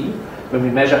difference in D. When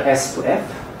we measure S to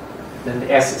F, then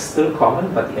the S is still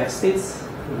common, but the F states,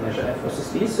 we measure F versus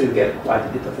D, so you get quite a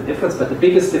bit of a difference. But the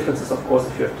biggest difference is, of course,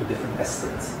 if you have two different S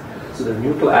states. So the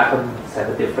neutral atoms have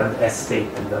a different S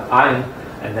state than the ion,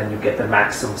 and then you get the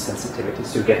maximum sensitivity.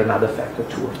 So you get another factor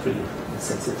 2 or 3 in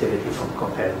sensitivity from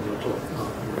comparing neutral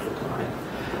to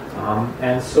ion.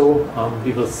 And so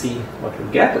we will see what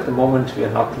we get. At the moment, we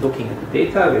are not looking at the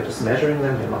data, we're just measuring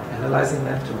them, we're not analyzing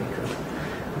them to make it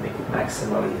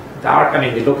maximally dark. I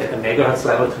mean, we look at the megahertz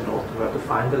level to know where to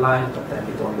find the line, but then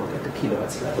we don't look at the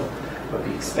kilohertz level where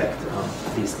we expect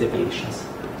these deviations.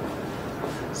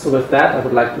 So with that, I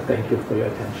would like to thank you for your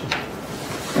attention.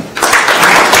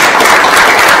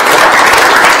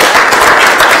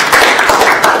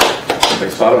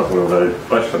 Thanks, Vladan, for a very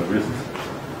fresh and recent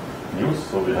news.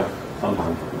 So we have some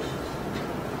time for questions.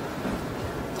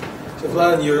 So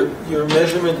Vladan, your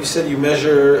measurement, you said you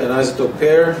measure an isotope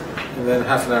pair, and then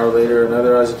half an hour later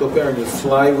another isotope pair, and your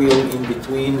flywheel in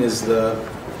between is the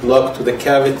log to the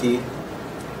cavity,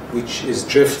 which is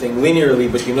drifting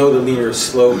linearly, but you know the linear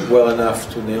slope well enough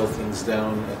to nail things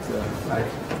down at the... Right.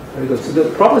 Very good. So the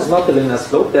problem is not the linear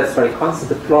slope, that's very constant.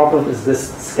 The problem is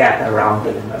this scatter around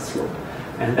the linear slope.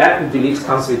 And that, we believe,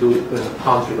 comes with a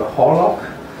boundary the Hall log.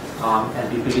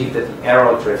 And we believe that the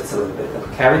error drifts a little bit.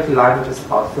 The cavity line is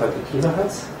about 30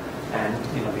 kilohertz.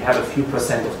 And we have a few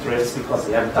percent of drifts because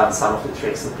we haven't done some of the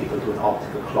tricks that people do in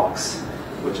optical clocks,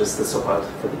 which is the so-called,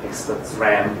 for the experts,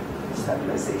 RAM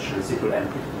stabilization, residual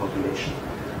amplitude modulation,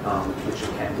 which you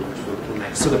can do to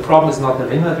make. So the problem is not the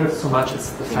linear drift so much,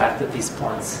 it's the fact that these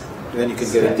points... And then you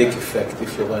can get a Dick effect,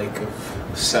 if you like,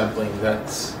 of sampling that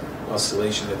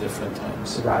oscillation at different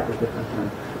times. Right, at different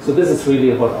times. So this is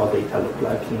really what our data look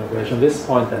like. We're on this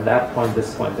point, then that point,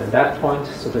 this point, then that point.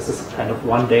 So this is kind of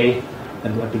one day,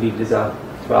 and I believe these are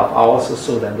 12 hours or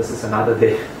so, then this is another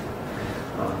day.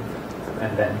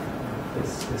 And then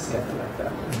this scatter like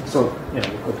that. So, you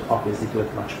could obviously do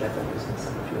it much better using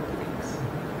some of your techniques.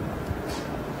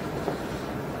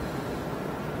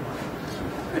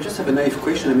 I just have a naive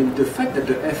question. I mean, the fact that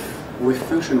the F wave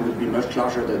function would be much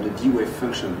larger than the D wave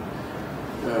function,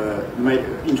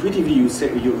 intuitively you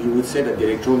would say that the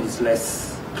electron is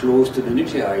less close to the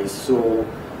nuclei, so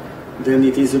then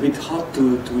it is a bit hard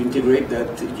to integrate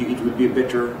that. It would be a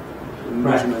better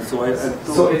measurement. Right.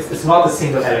 So it's not a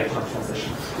single electron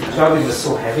transition. The turbine is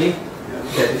so heavy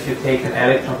that if you take an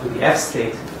electron to the F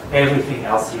state, everything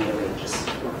else rearranges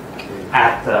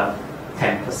at the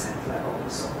 10% level or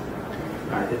so.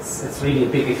 Right? It's really a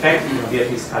big effect. We have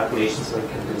these calculations where we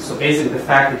can do. So basically, the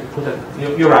fact that you put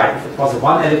you're right. If it was a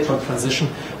one electron transition,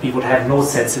 we would have no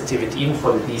sensitivity even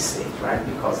for the D state, right?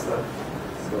 Because the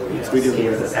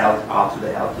scales as L R to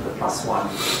the L to the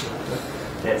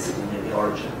 +1 density near the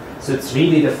origin. So it's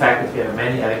really the fact that we have a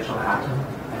many electron atom,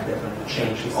 and that when you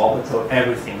change the orbital,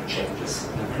 everything changes,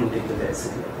 including the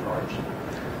density of the origin.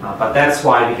 But that's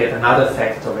why we get another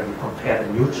factor when we compare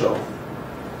the neutral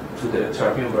to the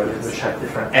terbium, which have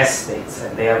different S states,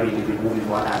 and they are really removing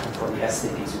one atom for the S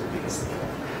state gives you the biggest effect.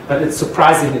 But it's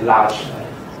surprisingly large. I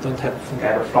don't think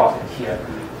I have a plot in here.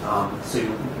 So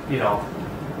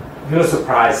you're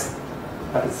surprised,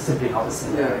 but it's simply not the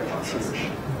same electron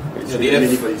transition.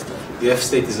 The F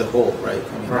state is a hole, right?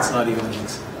 I mean, it's not even.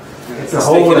 It's a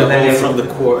hole, and then from the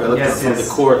core, from the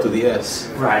core to the S.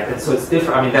 Right, and so it's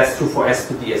different. I mean, that's true for S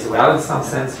to D as well in some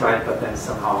sense, right? But then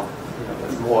somehow,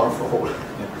 there's more of a hole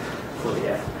for the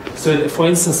F. So, for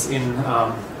instance,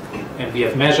 and we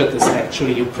have measured this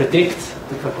actually.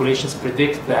 The calculations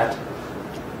predict that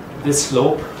this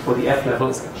slope for the F level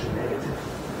is actually negative,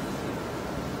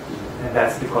 and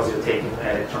that's because you're taking the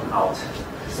electron out.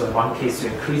 So in one case,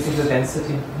 you're increasing the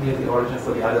density near the origin.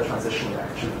 For the other transition, you're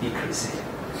actually decreasing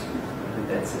the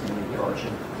density near the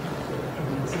origin.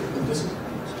 This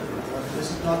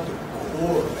is not the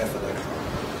core F electron.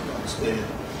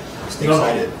 It's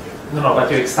excited. No,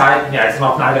 but you're exciting. Yeah, it's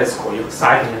not neither as core. You're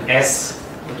exciting an S,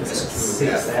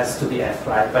 S to the F,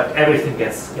 right? But everything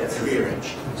gets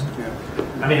rearranged.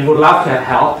 I mean, we would love to have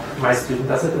help. My student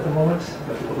does it at the moment,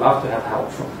 but we would love to have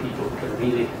help from people who can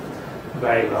really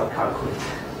very well calculate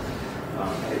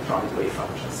electronic wave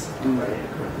functions. Very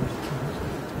accurately.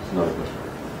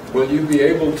 Will you be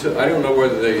able to, I don't know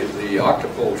whether the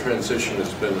optical transition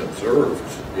has been observed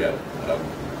yet,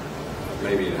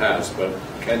 maybe it has, but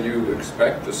can you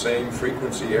expect the same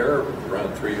frequency error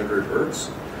around 300 hertz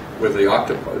with the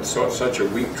optical? It's such a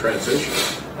weak transition.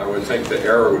 I would think the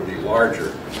error would be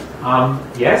larger.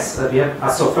 Yes, we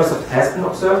have, so first it has been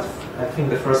observed. I think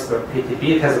the first were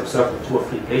PTB. It has observed in 2 or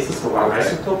 3 places for one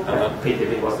isotope.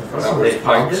 PTB was the first one. They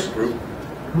found it. Group.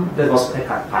 That was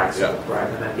Pike's group, right?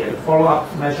 And then we had a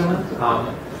follow-up measurement.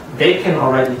 They can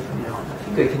already, I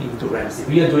think they can even do Ramsey.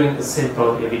 We are doing a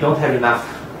simple, we don't have enough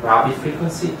Rabi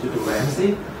frequency to do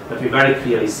Ramsey, but we very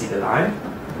clearly see the line.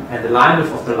 And the line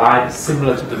width of the line is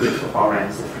similar to the width of our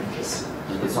Ramsey fringes.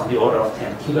 It's on the order of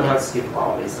 10 kilohertz given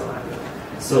our laser line width.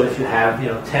 So if you have,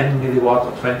 10 milliwatt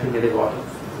or 20 milliwatt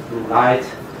of blue light,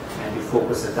 and you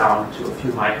focus it down to a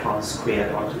few microns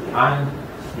squared onto the ion,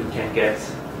 you can get,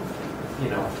 you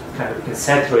can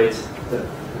saturate the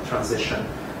transition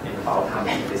in about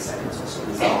 100 milliseconds or so.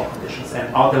 These are all conditions.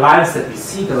 And all the lines that we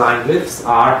see, the line widths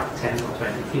are 10 or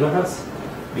 20 kilohertz.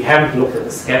 We haven't looked at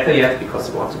the scatter yet because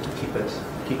we wanted to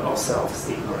keep ourselves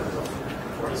ignorant of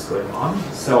what is going on.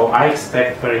 So I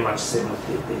expect very much similar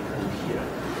data in here,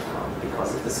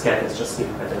 because if the scatter is just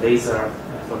given by the laser,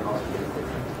 it will not be any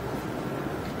different.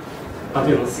 But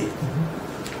we will see.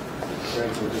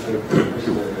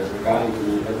 regarding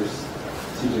the average,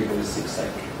 seems like a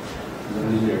zigzag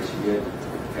nonlinearity.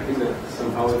 I think that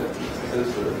somehow it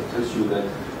tells you that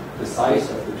the size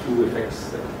of the two effects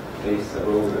that plays a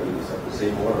role is of the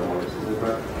same order, more or less. Is that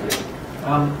right?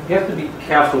 You have to be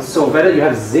careful. So whether you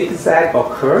have zigzag or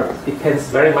curve depends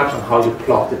very much on how you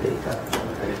plot the data.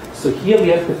 Okay. So here we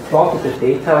have to plot the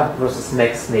data versus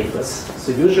next neighbors.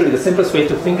 So usually the simplest way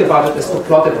to think about it is to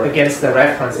plot it against the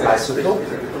reference isotope.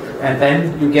 And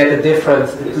then you get a different,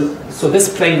 so this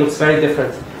plane looks very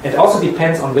different. It also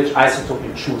depends on which isotope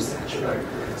you choose, actually.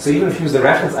 So even if you use the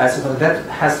reference isotope, that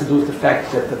has to do with the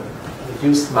fact that the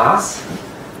reduced mass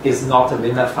is not a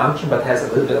linear function, but has a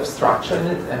little bit of structure in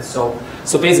it. And so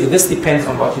basically this depends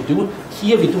on what you do.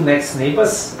 Here we do next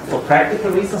neighbors for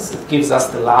practical reasons. It gives us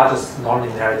the largest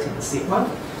nonlinearity in the sigma.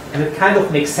 And it kind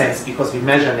of makes sense because we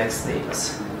measure next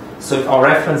neighbors. So if our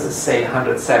reference is, say,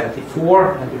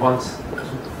 174, and we want to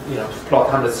plot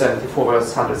 174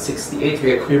 versus 168,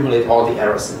 we accumulate all the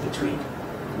errors in between.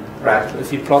 Right?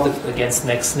 If we plot it against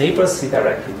next neighbors, we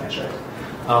directly measure it.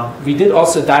 We did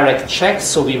also direct checks,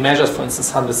 so we measured, for instance,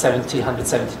 170,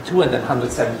 172, and then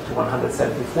 172,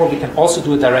 174. We can also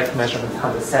do a direct measurement,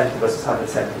 170 versus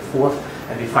 174,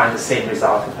 and we find the same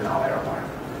result within our error bar.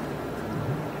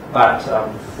 But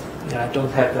I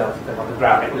don't have the on the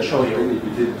graph. I will show you. You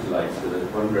did like the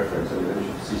one reference, and then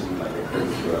you should see something like a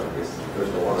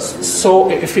first order. So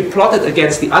if we plot it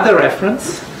against the other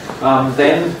reference,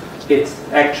 then it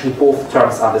actually both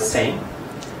terms are the same.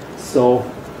 So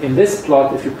in this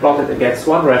plot, if you plot it against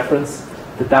one reference,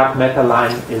 the dark matter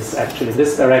line is actually in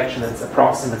this direction, and it's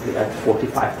approximately at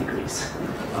 45 degrees.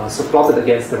 So plotted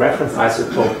against the reference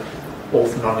isotope,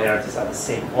 both nonlinearities are the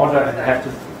same order, and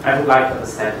I would like to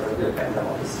understand a little bit better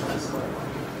what this is going on.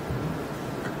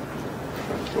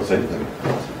 What's anything?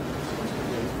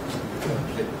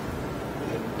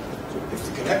 If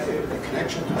the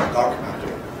connection to the dark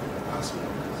matter aspect,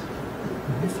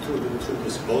 if through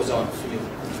this boson field,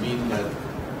 you mean that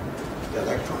the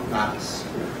electron mass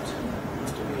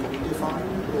has to be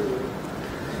redefined, or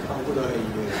how would I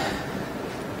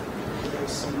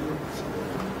see it?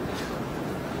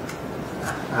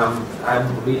 I'm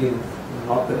really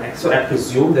not an expert. I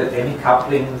presume that any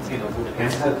coupling, would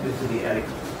enter into the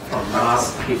electron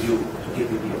mass to give you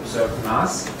the observed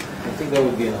mass. I think that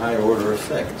would be a higher order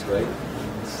effect, right?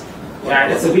 Yeah,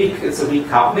 it's a weak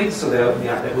coupling, so there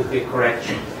would be a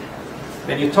correction.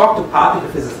 When you talk to particle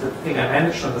physicists, the thing I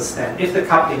managed to understand, if the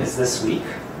coupling is this weak,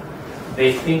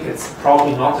 they think it's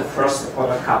probably not a first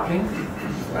order coupling,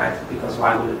 right? Because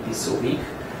why would it be so weak?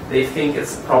 They think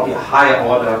it's probably a higher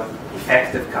order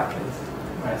effective coupling,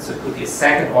 right? So it could be a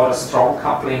second order strong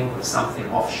coupling with something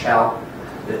off shell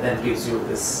that then gives you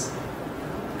this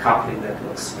coupling that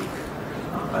looks weak.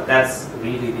 But that's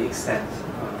really the extent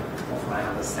of my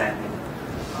understanding.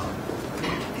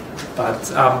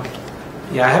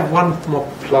 I have one more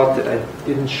plot that I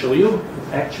didn't show you.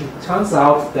 It actually turns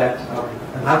out that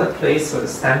another place where the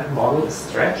standard model is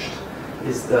stretched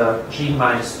is the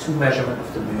G-2 measurement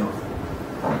of the muon.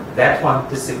 That one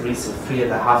disagrees with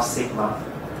 3.5 sigma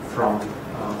from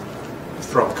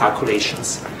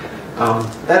calculations.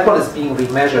 That one is being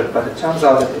remeasured, but it turns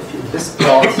out that if you, in this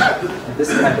plot, in this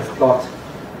kind of plot,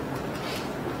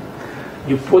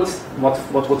 you put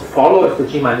what would follow if the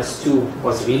G-2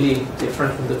 was really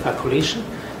different from the calculation,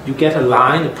 you get a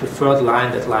line, a preferred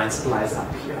line that lies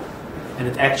up here. And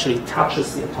it actually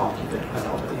touches the atomic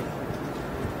anomaly.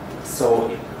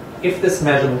 So if this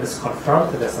measurement is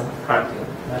confirmed, that there's some practical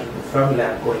measurement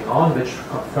formula going on which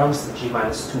confirms the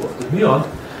G-2 of the muon,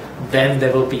 then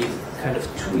there will be kind of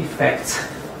two effects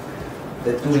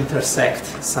that do intersect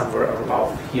somewhere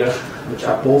around here, which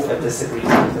are both at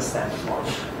disagreement with the standard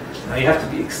model. Now you have to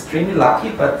be extremely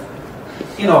lucky, but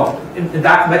in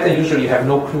dark matter usually you have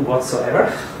no clue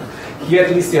whatsoever. Here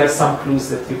at least you have some clues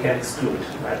that you can exclude,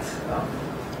 right?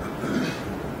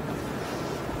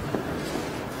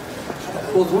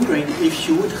 I was wondering if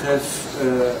you would have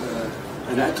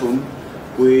an atom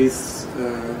with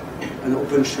an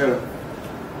open shell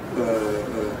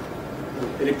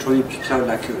electronic cloud,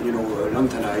 like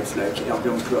lanthanides, like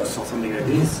erbium plus or something like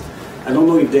this. I don't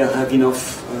know if they have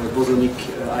enough bosonic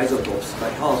isotopes by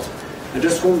heart. I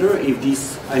just wonder if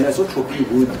this anisotropy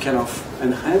would kind of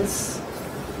enhance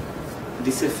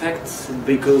this effect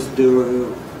because the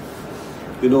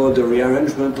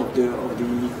rearrangement of the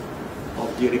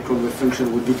electron wave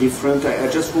function would be different. I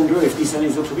just wonder if this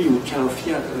anisotropy would kind of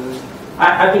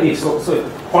I believe so. So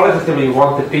qualitatively you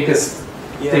want the biggest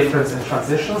difference in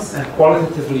transitions, and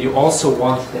qualitatively you also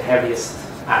want the heaviest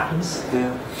atoms,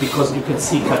 because you can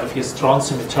see kind of here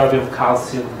strontium, ytterbium,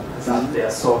 calcium, is up there.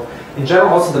 So in general,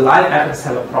 also the light atoms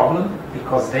have a problem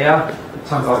because there it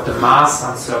turns out the mass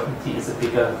uncertainty is a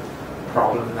bigger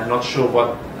problem. And I'm not sure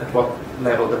at what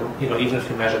level even if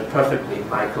you measure it perfectly,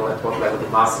 Michael, at what level the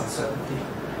mass uncertainty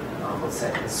will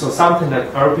set in. So something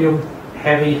like erbium,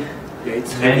 heavy. Yeah,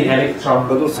 it's many heavy, electron.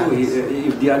 But also,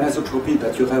 if the anisotropy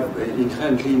that you have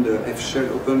inherently in the F shell,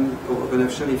 open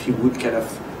F shell, if you would kind of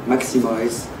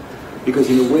maximize, because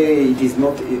in a way it is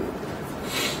not.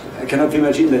 I cannot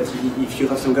imagine that if you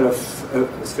have some kind of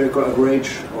spherical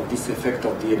average of this effect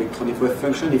of the electronic wave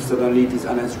function, if suddenly it is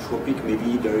anisotropic,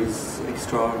 maybe there is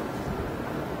extra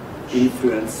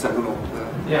influence. I don't know.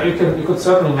 Yeah, you could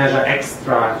certainly measure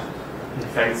extra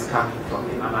effects coming from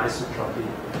the anisotropy.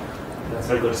 That's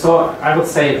very good. So I would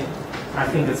say, I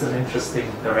think it's an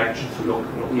interesting direction to look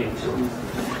into.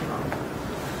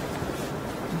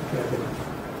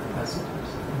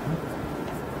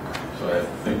 So I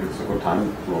think it's a good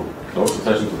time to close the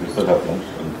session, so we still have lunch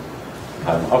and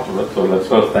time afterwards. So let's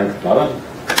first thank Vladan.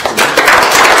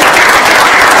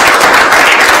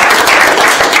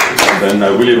 And then I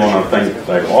really want to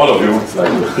thank all of you,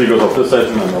 the speakers of this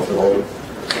session and of the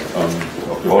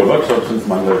whole workshop since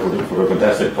Monday for the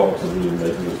fantastic talks and really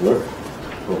making this work.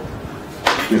 So,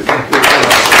 please.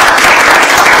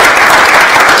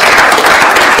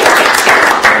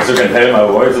 As you can tell, my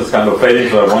voice is kind of fading,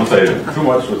 so I won't say too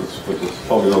much, which is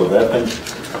probably not a bad thing.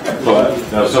 So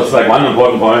there's just one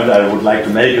important point I would like to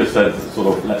make is that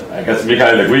I guess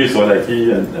Mikhail agrees, so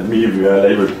he and me, we are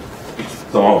labeled,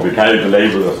 somehow we carry the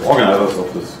label as organizers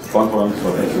of this conference,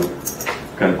 but as you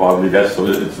can probably guess, so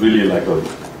it's really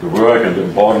the work and the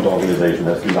important organization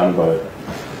has been done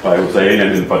by Hussein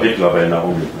and in particular by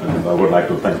Naomi, and I would like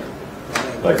to thank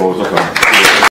both of them.